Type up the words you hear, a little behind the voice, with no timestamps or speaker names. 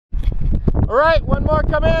All right, one more,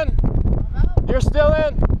 come in. You're still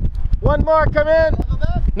in. One more, come in.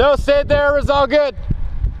 No, stay there, it's all good.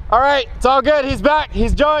 All right, it's all good, he's back,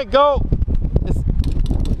 he's joined, go.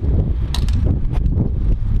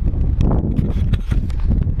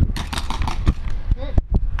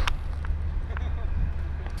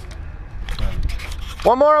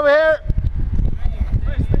 One more over here.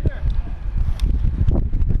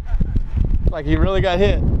 Like he really got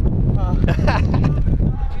hit.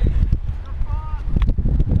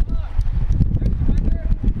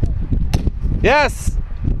 Yes.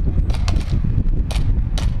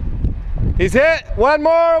 He's hit. One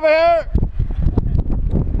more over here.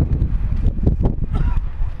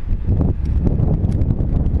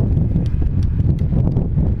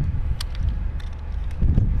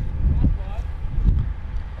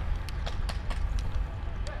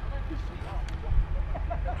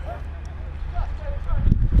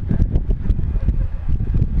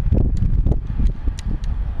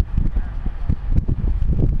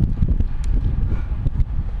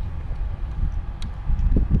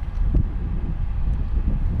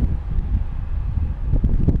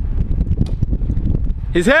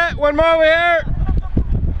 He's hit. One more over here.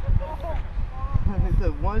 It's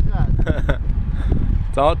a one shot.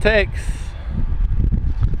 That's all it takes.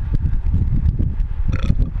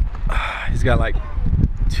 He's got like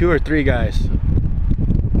 2 or 3 guys.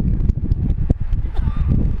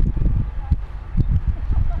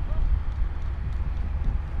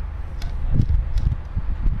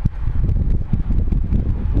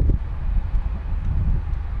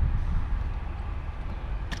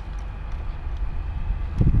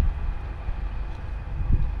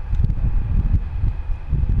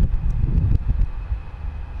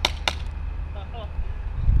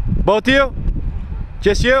 Both of you?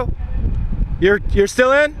 Just you? You're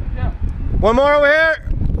still in? Yeah. One more over here.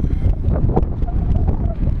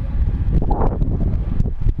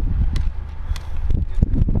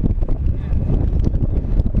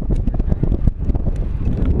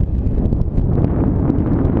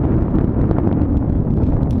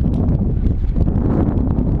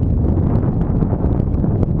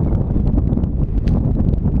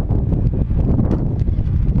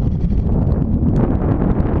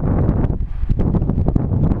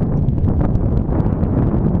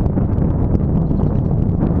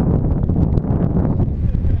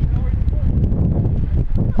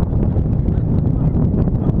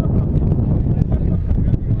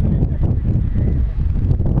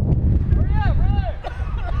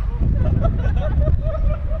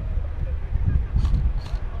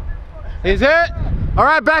 He's hit. All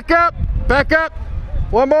right, back up, back up.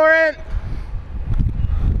 One more in.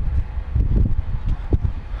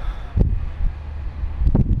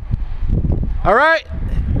 All right,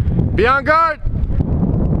 be on guard.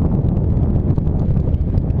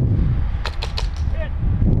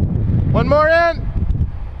 One more in.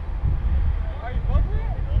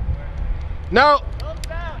 No,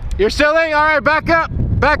 you're still in. All right, back up,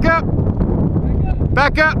 back up,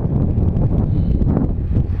 back up.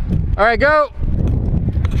 All right, go.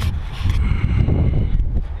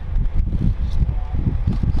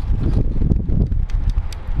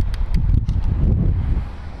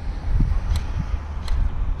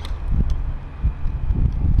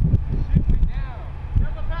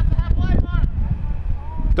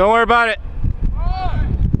 Don't worry about it.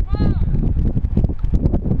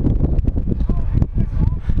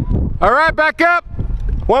 All right, back up.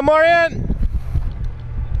 One more in.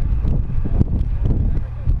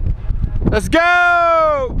 Let's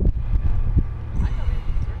go!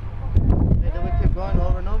 Hey, do we keep going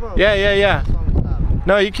over and over? Yeah, yeah, yeah.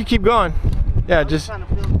 No, you can keep going. Yeah, just,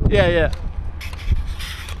 yeah, yeah.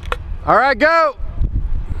 All right, go!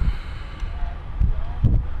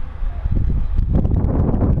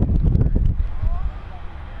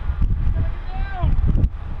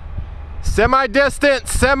 Semi-distance,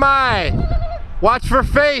 semi. Watch for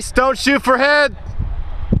face, don't shoot for head.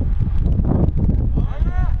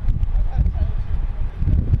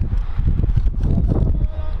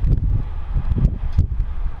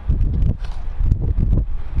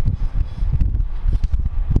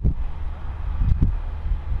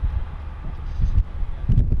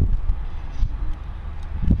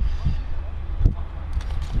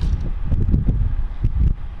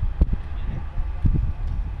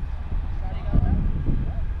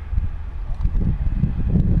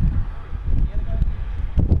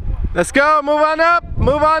 Let's go, move on up,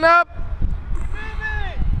 move on up.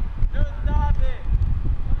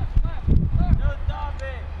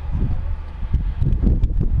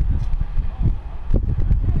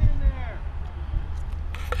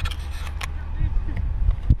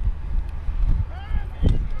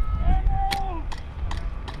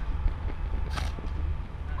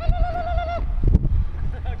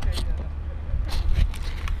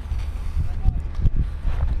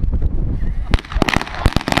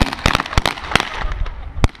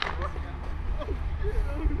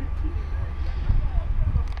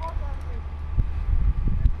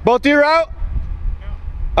 Both of you are out?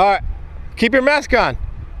 All right. Keep your mask on.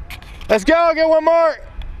 Let's go. Get one more.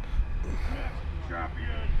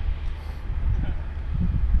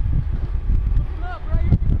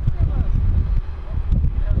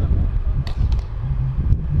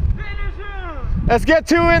 Let's get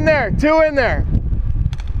 2 in there. 2 in there.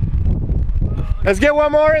 Let's get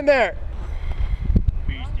one more in there.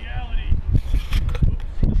 Bestiality.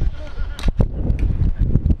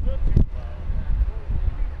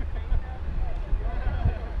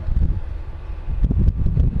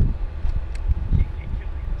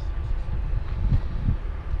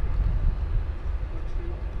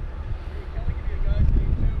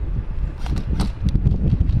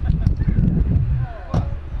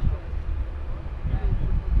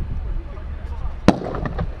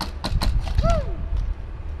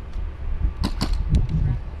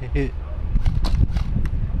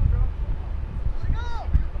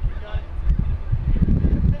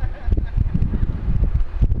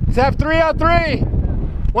 Let's have 3 out 3.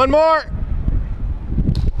 One more.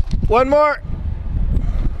 One more.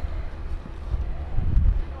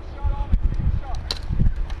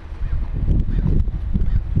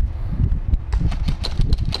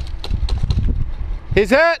 He's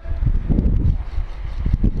hit.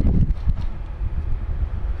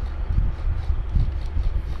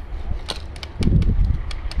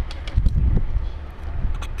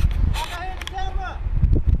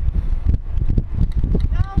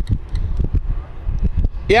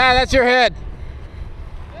 Yeah, that's your head.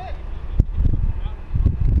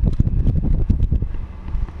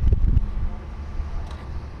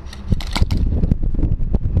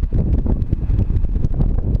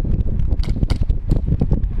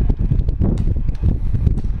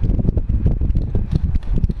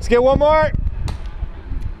 Let's get one more.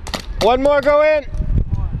 One more go in.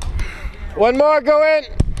 One more go in.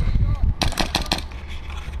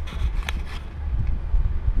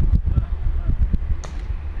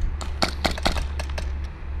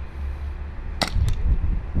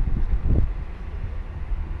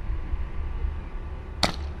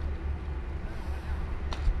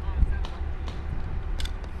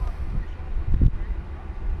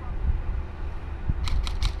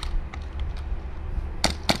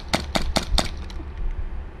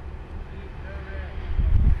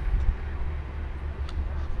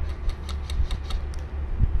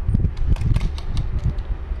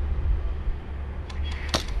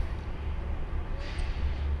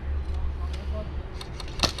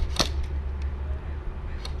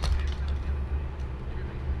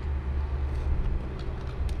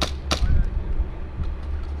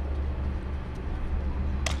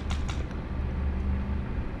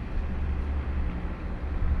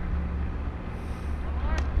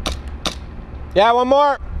 Yeah, one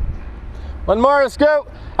more. One more, let's go.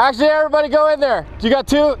 Actually, everybody go in there. You got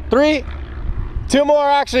 2, 3? 2 more,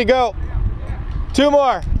 actually, go. 2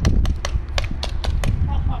 more.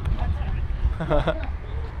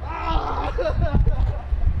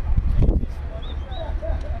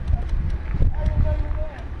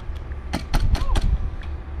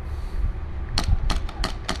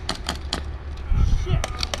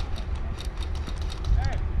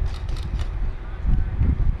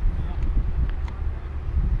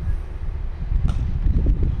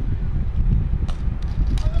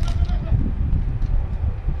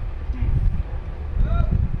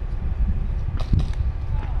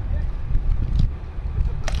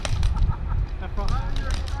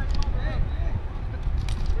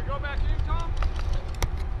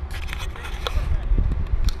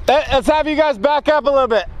 Let's have you guys back up a little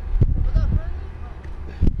bit.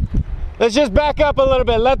 Let's just back up a little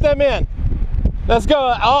bit. Let them in. Let's go.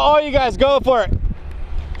 All you guys, go for it.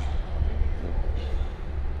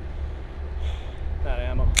 Out of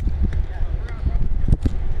ammo.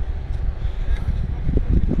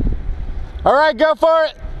 All right, go for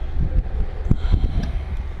it.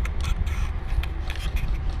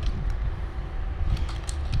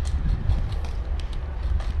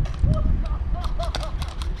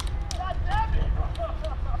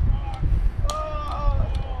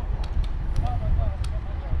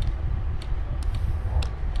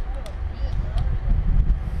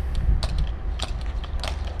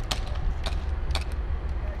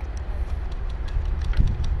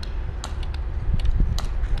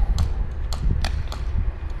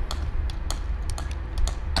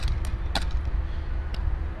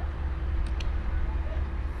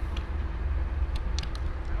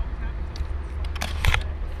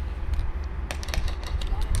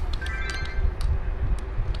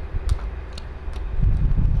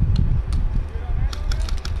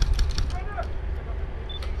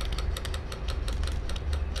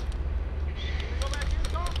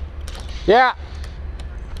 Yeah.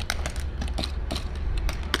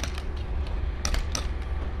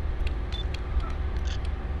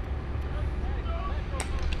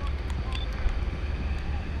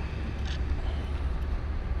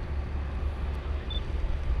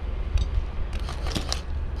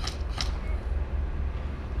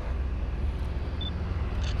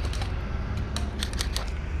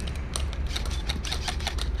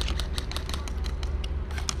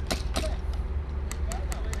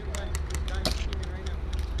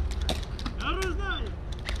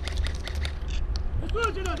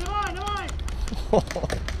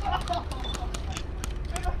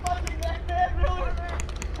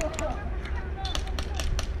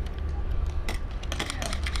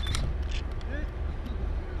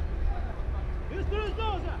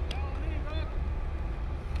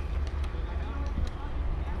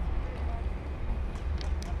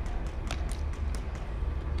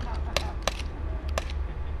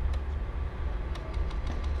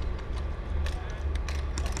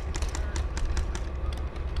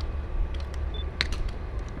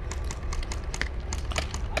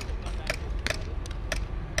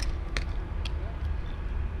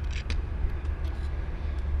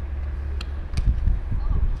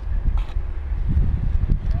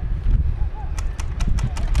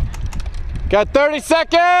 Got 30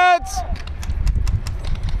 seconds!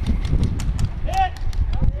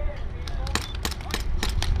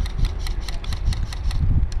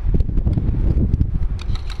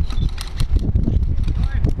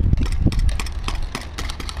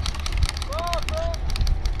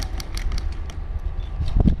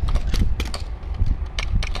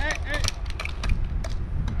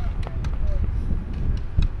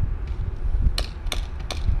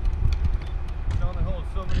 Only holds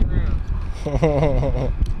so many rounds.